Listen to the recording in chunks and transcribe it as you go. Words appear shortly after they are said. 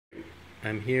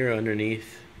I'm here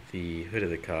underneath the hood of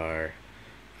the car,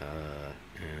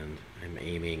 and I'm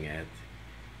aiming at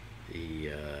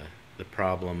the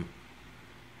problem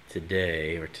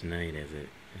today or tonight, as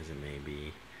it may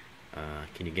be.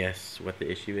 Can you guess what the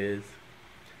issue is?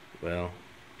 Well,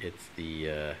 it's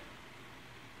the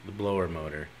blower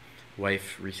motor.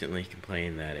 Wife recently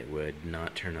complained that it would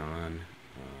not turn on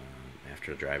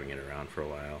after driving it around for a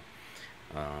while.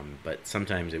 But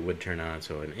sometimes it would turn on,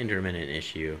 so an intermittent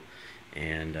issue.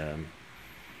 And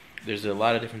there's a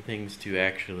lot of different things to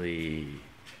actually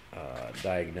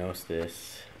diagnose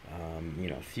this.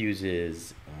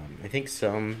 Fuses. I think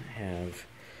some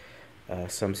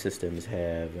systems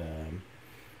have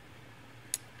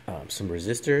some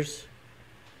resistors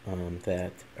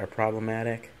that are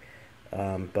problematic,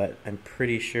 but I'm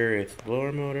pretty sure it's the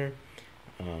blower motor.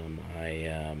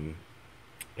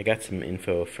 I got some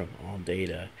info from All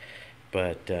Data,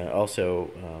 but also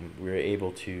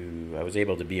I was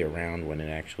able to be around when it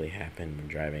actually happened when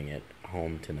driving it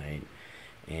home tonight,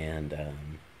 and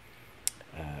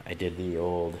I did the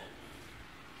old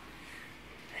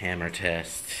hammer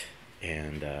test,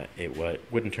 and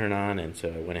wouldn't turn on, and so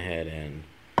I went ahead and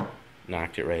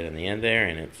knocked it right on the end there,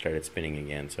 and it started spinning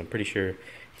again. So I'm pretty sure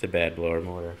it's a bad blower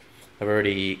motor. I've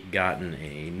already gotten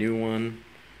a new one.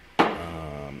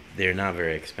 They're not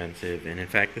very expensive, and in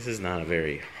fact, this is not a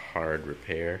very hard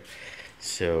repair.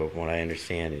 So what I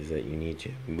understand is that you need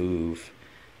to move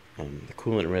the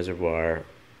coolant reservoir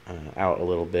out a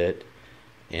little bit,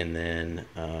 and then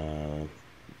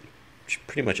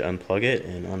pretty much unplug it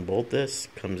and unbolt this.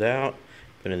 Comes out,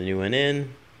 put a new one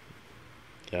in,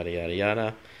 yada yada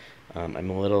yada. I'm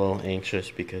a little anxious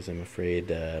because I'm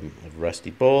afraid of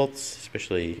rusty bolts,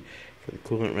 especially for the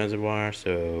coolant reservoir.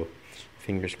 So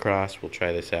fingers crossed, we'll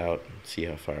try this out and see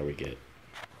how far we get.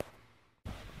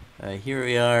 Here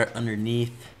we are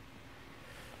underneath,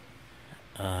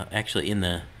 actually in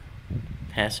the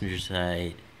passenger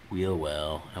side wheel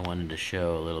well. I wanted to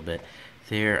show a little bit.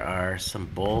 There are some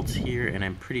bolts here, and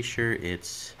I'm pretty sure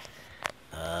it's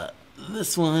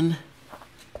this one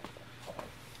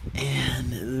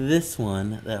and this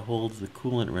one that holds the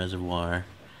coolant reservoir,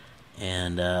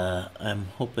 and I'm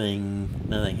hoping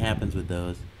nothing happens with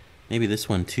those. Maybe this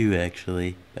one too,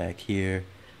 actually, back here.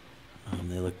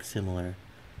 They look similar,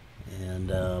 and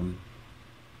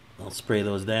I'll spray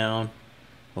those down.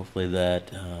 Hopefully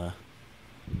that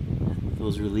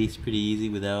those release pretty easy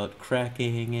without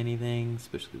cracking anything,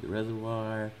 especially the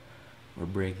reservoir or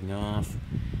breaking off.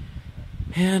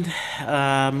 And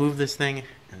move this thing,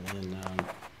 and then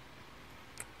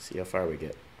see how far we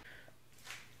get.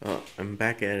 Well, I'm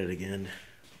back at it again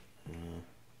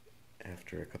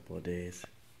after a couple of days.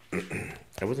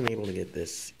 I wasn't able to get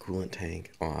this coolant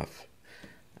tank off.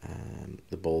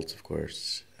 The bolts, of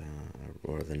course,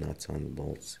 or the nuts on the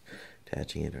bolts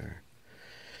attaching it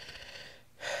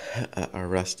are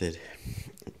rusted,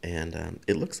 and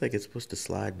it looks like it's supposed to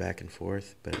slide back and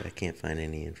forth, but I can't find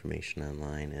any information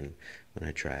online, and when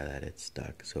I try that, it's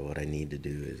stuck. So what I need to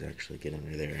do is actually get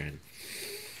under there and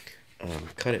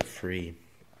cut it free.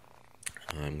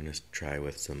 I'm going to try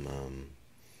with some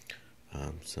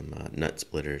nut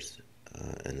splitters,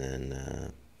 and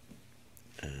then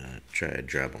try a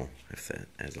Dremel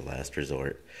as a last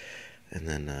resort, and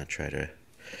then try to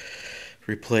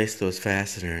replace those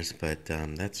fasteners. But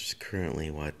that's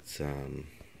currently what's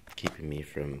keeping me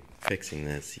from fixing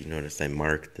this. You notice I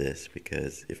marked this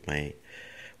because if my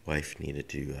wife needed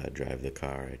to drive the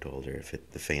car, I told her if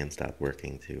the fan stopped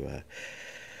working to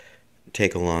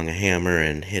take along a hammer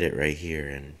and hit it right here,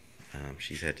 and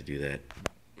she's had to do that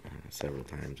several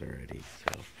times already.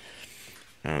 So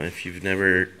if you've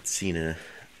never seen a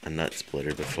nut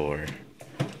splitter before,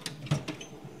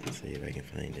 let's see if I can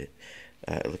find it.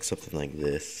 It looks something like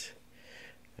this.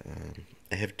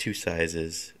 I have two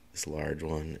sizes, this large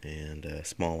one and a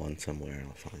small one somewhere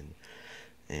I'll find.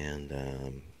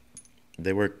 And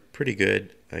they work pretty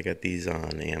good. I got these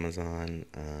on Amazon.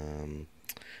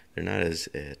 They're not as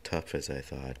tough as I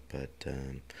thought, but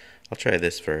I'll try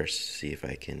this first, see if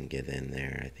I can get in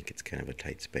there. I think it's kind of a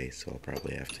tight space, so I'll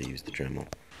probably have to use the Dremel.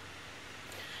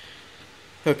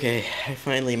 Okay, I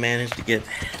finally managed to get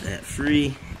that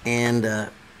free, and I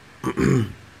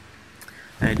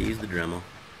had to use the Dremel.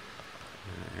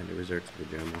 I had to resort to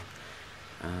the Dremel.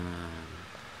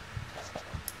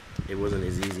 It wasn't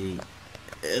as easy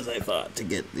as I thought to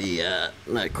get the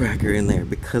nutcracker in there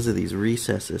because of these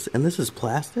recesses. And this is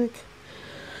plastic.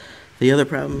 The other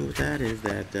problem with that is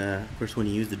that, of course, when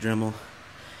you use the Dremel,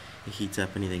 it heats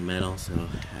up anything metal, so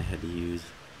I had to use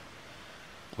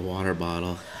a water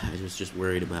bottle. I was just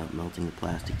worried about melting the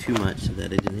plastic too much so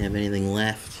that I didn't have anything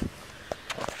left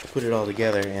put it all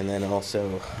together, and then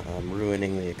also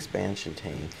ruining the expansion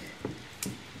tank.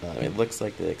 It looks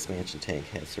like the expansion tank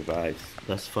has survived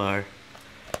thus far.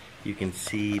 You can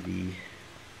see the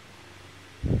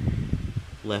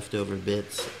leftover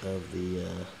bits of the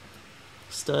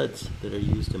studs that are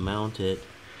used to mount it.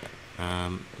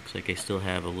 Looks like I still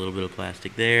have a little bit of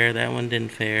plastic there. That one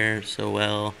didn't fare so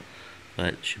well,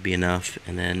 but should be enough.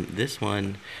 And then this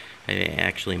one, I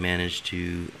actually managed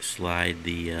to slide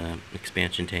the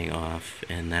expansion tank off,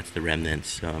 and that's the remnants.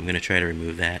 So I'm going to try to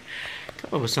remove that.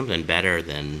 Come up with something better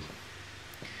than,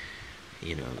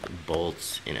 you know,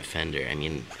 bolts in a fender. I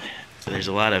mean, so there's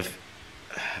a lot of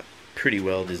pretty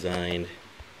well designed,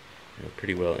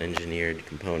 pretty well engineered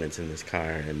components in this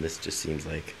car, and this just seems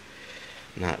like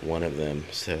not one of them.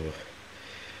 So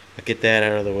I'll get that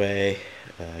out of the way,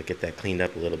 get that cleaned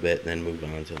up a little bit, and then move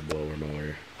on to the blower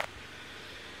motor.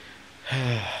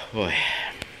 Boy.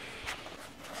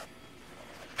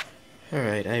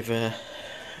 Alright, I've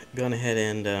gone ahead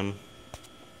and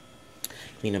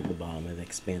cleaned up the bottom of the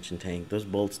expansion tank. Those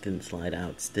bolts didn't slide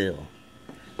out still.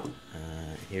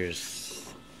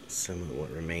 Here's some of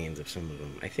what remains of some of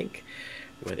them. I think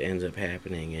what ends up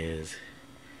happening is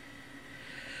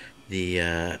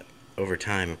the over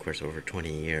time, of course, over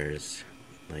 20 years,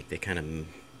 like they kind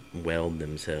of weld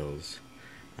themselves.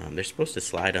 They're supposed to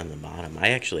slide on the bottom. I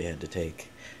actually had to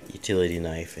take a utility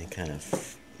knife and kind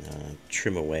of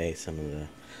trim away some of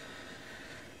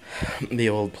the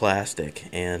old plastic,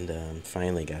 and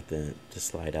finally got to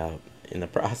slide out. In the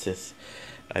process,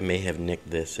 I may have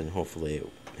nicked this, and hopefully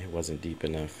it wasn't deep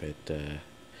enough.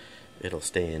 It'll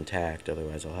stay intact.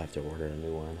 Otherwise, I'll have to order a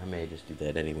new one. I may just do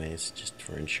that anyways, just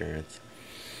for insurance.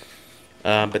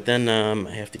 But then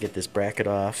I have to get this bracket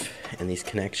off and these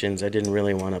connections. I didn't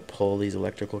really want to pull these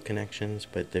electrical connections,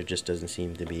 but there just doesn't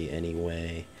seem to be any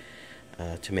way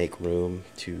to make room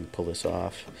to pull this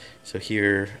off. So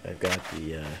here I've got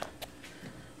the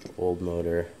old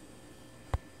motor.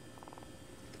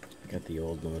 I got the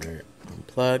old motor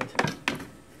unplugged,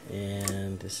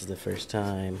 and this is the first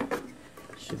time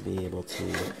I should be able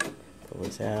to pull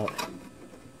this out.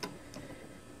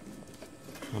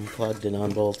 Unplugged and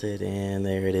unbolted, and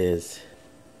there it is.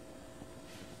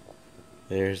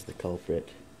 There's the culprit.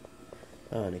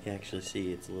 Oh, and you can actually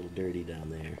see it's a little dirty down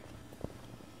there.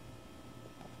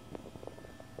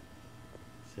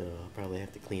 So I'll probably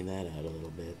have to clean that out a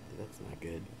little bit. That's not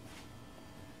good.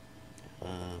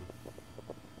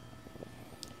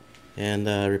 And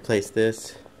replace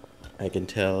this. I can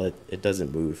tell it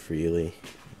doesn't move freely.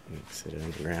 Sit it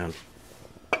on the ground.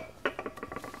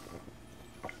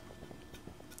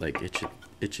 Like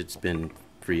it should spin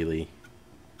freely.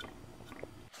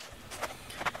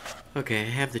 Okay, I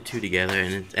have the two together,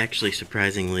 and it's actually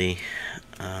surprisingly,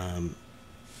 the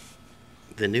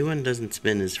new one doesn't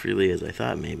spin as freely as I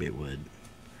thought maybe it would.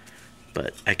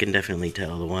 But I can definitely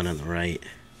tell the one on the right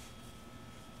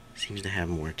seems to have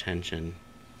more tension.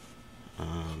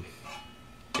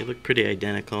 They look pretty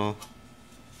identical.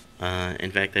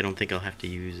 In fact, I don't think I'll have to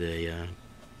use a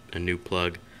new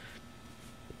plug.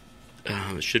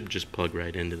 It should just plug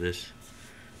right into this,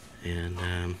 and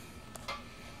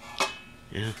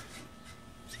yeah,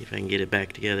 see if I can get it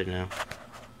back together now.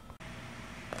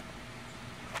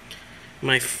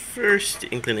 My first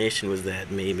inclination was that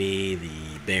maybe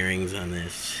the bearings on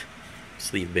this,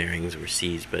 sleeve bearings, were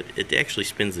seized, but it actually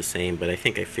spins the same. But I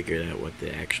think I figured out what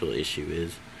the actual issue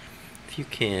is. If you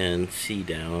can see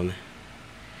down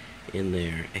in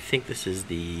there, I think this is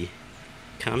the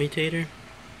commutator.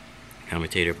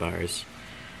 Commutator bars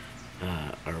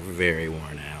are very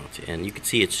worn out, and you can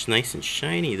see it's nice and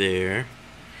shiny there.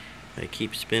 I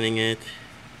keep spinning it,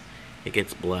 it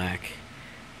gets black,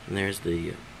 and there's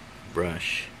the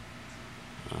brush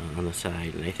on the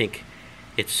side, and I think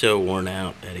it's so worn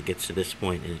out that it gets to this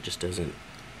point and it just doesn't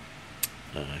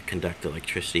conduct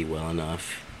electricity well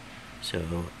enough.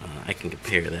 So I can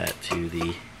compare that to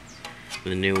the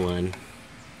new one.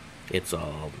 It's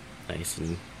all nice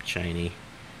and shiny.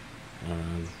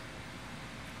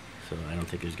 So I don't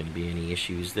think there's going to be any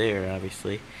issues there,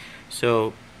 obviously.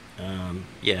 So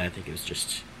yeah, I think it was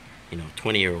just,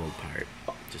 20-year-old part,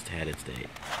 just had its date.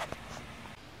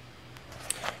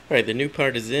 Alright, the new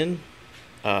part is in.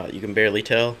 You can barely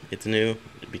tell it's new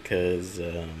because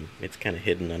it's kind of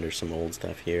hidden under some old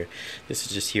stuff here. This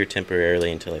is just here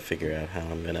temporarily until I figure out how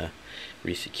I'm going to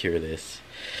re-secure this.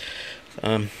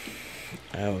 I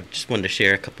just wanted to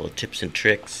share a couple of tips and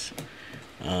tricks.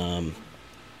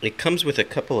 It comes with a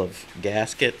couple of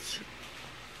gaskets.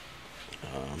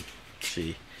 Let's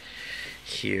see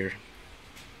here.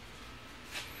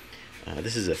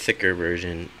 This is a thicker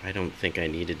version. I don't think I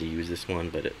needed to use this one,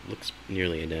 but it looks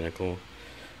nearly identical.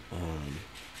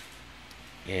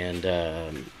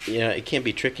 Yeah, it can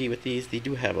be tricky with these. They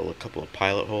do have a couple of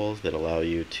pilot holes that allow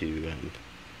you to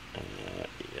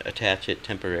attach it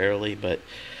temporarily, but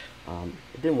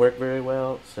it didn't work very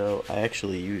well, so I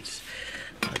actually used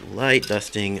a light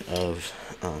dusting of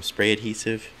spray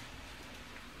adhesive.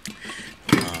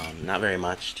 Not very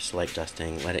much, just light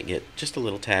dusting. Let it get just a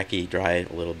little tacky, dry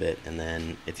it a little bit, and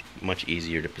then it's much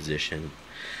easier to position.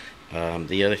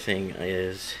 The other thing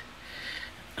is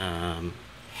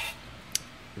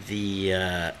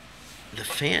the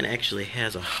fan actually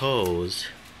has a hose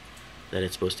that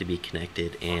it's supposed to be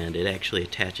connected, and it actually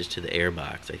attaches to the air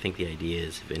box. I think the idea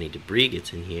is if any debris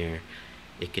gets in here,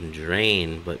 it can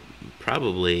drain, but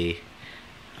probably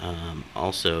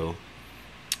also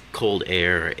cold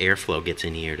air or airflow gets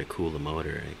in here to cool the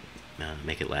motor,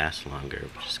 make it last longer,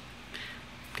 which is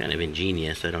kind of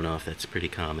ingenious. I don't know if that's pretty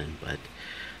common, but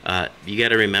you got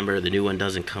to remember the new one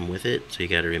doesn't come with it, so you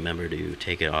got to remember to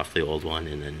take it off the old one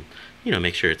and then,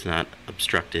 make sure it's not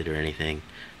obstructed or anything.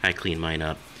 I cleaned mine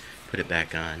up, put it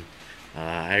back on.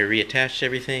 I reattached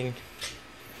everything,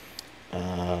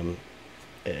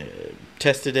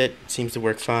 tested it, seems to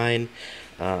work fine.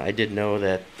 I did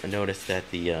notice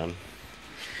that the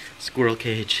squirrel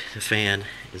cage, the fan,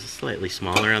 is slightly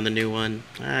smaller on the new one.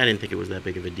 I didn't think it was that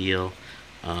big of a deal.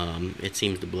 It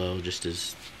seems to blow just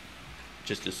as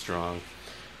strong.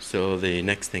 So the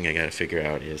next thing I got to figure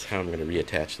out is how I'm going to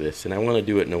reattach this, and I want to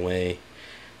do it in a way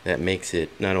that makes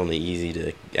it not only easy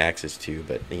to access to,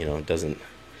 but it doesn't,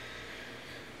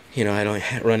 I don't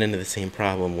run into the same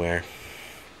problem where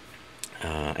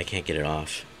I can't get it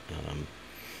off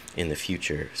in the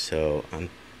future. So I'm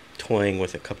toying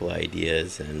with a couple of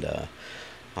ideas, and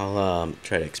I'll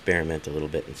try to experiment a little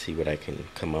bit and see what I can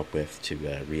come up with to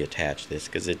reattach this,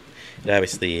 because it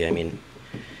obviously,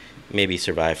 maybe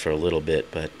survive for a little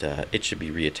bit, but it should be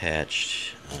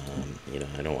reattached.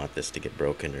 I don't want this to get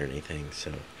broken or anything,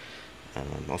 so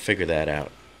I'll figure that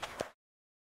out.